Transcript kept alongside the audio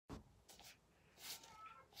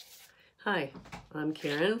Hi, I'm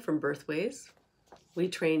Karen from Birthways. We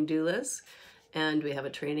train doulas and we have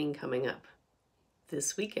a training coming up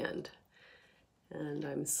this weekend. And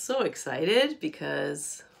I'm so excited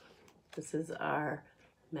because this is our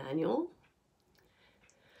manual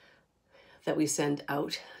that we send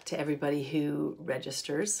out to everybody who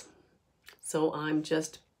registers. So I'm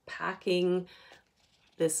just packing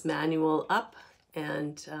this manual up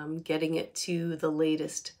and getting it to the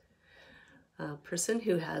latest person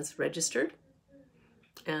who has registered.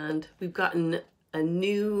 And we've gotten a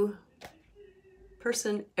new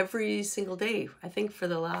person every single day, I think for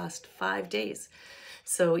the last 5 days.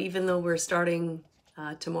 So even though we're starting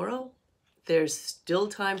tomorrow, there's still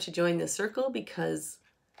time to join the circle because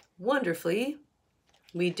wonderfully,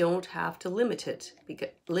 we don't have to limit it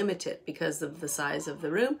because of the size of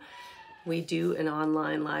the room. We do an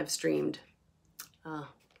online live streamed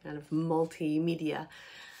kind of multimedia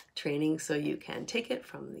training, so you can take it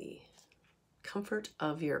from the comfort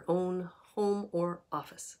of your own home or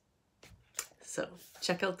office. So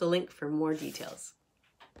check out the link for more details.